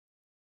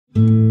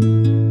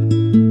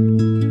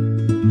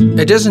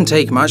It doesn't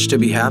take much to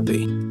be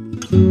happy.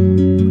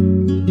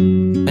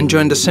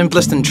 Enjoying the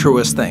simplest and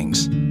truest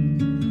things.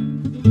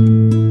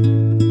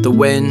 The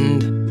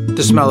wind,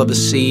 the smell of the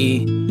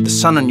sea, the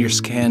sun on your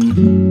skin.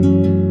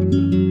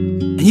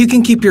 And you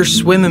can keep your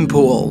swimming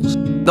pools.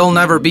 They'll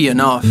never be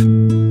enough.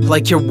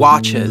 Like your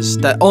watches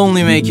that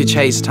only make you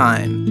chase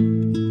time.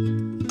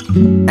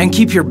 And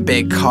keep your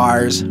big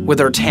cars with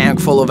their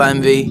tank full of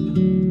envy.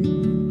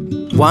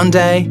 One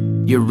day,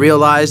 you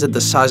realize that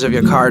the size of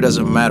your car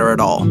doesn't matter at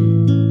all.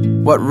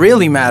 What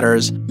really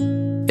matters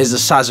is the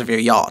size of your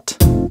yacht.